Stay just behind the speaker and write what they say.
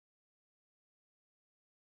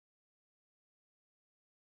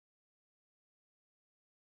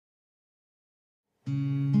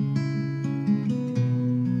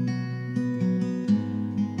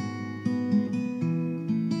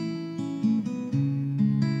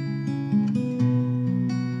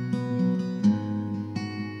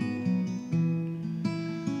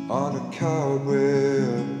On a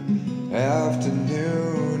cobweb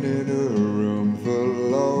afternoon in a room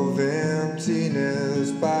full of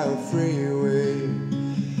emptiness by a freeway,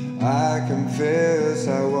 I confess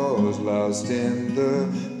I was lost in the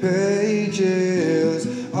pages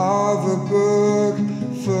of a book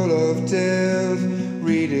full of death,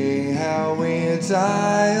 reading how we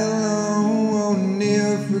die alone.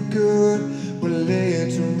 If we could, we'll lay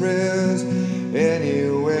it to rest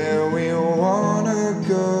anywhere we wanna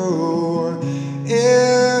go.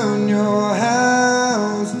 In your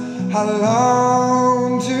house, I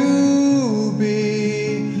long to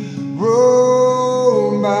be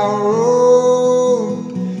room by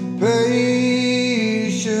room.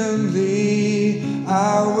 Patiently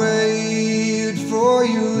I wait for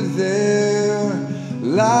you there,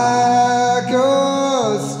 like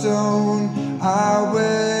a stone. I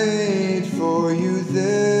wait for you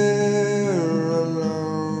there alone.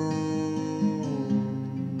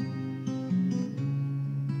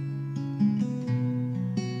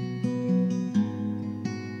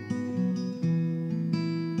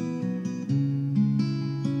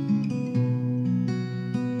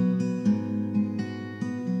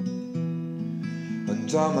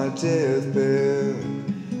 And on my deathbed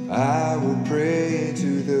I will pray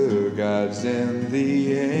to the gods and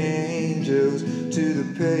the angels, to the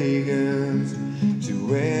pagans,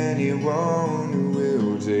 to anyone who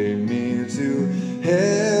will take me to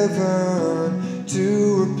heaven,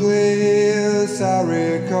 to a place I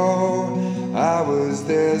recall. I was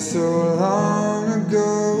there so long ago.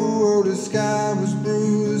 Oh, the sky was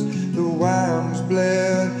bruised, the wine was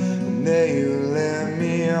bled, and there you led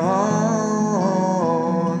me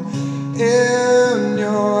on. In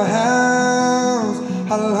your house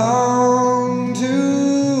I long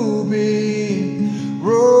to be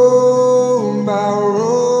room by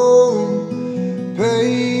room.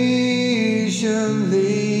 Patiently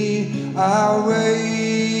I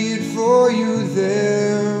wait for you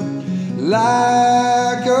there,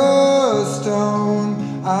 like a stone.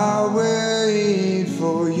 I wait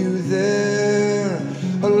for you there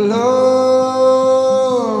alone,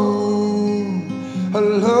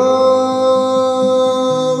 alone.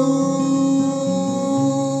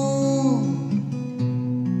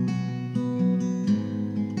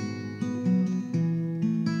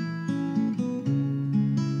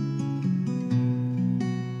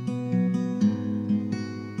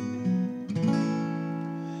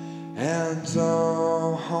 And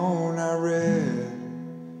on I read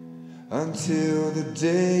until the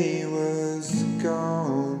day was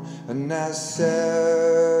gone, and I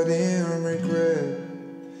sat in regret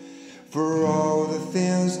for all the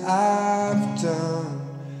things I've done,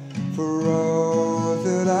 for all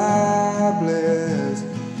that I blessed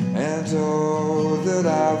and all that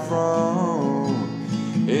I've wronged.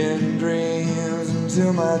 In dreams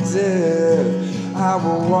until my death I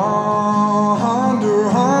will wander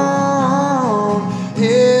on.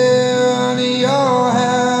 In your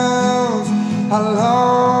house I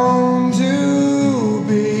long to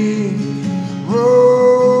be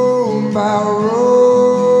room by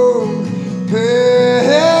room.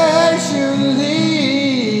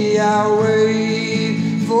 Patiently I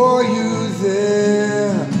wait for you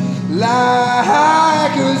there,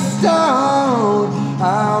 like a star.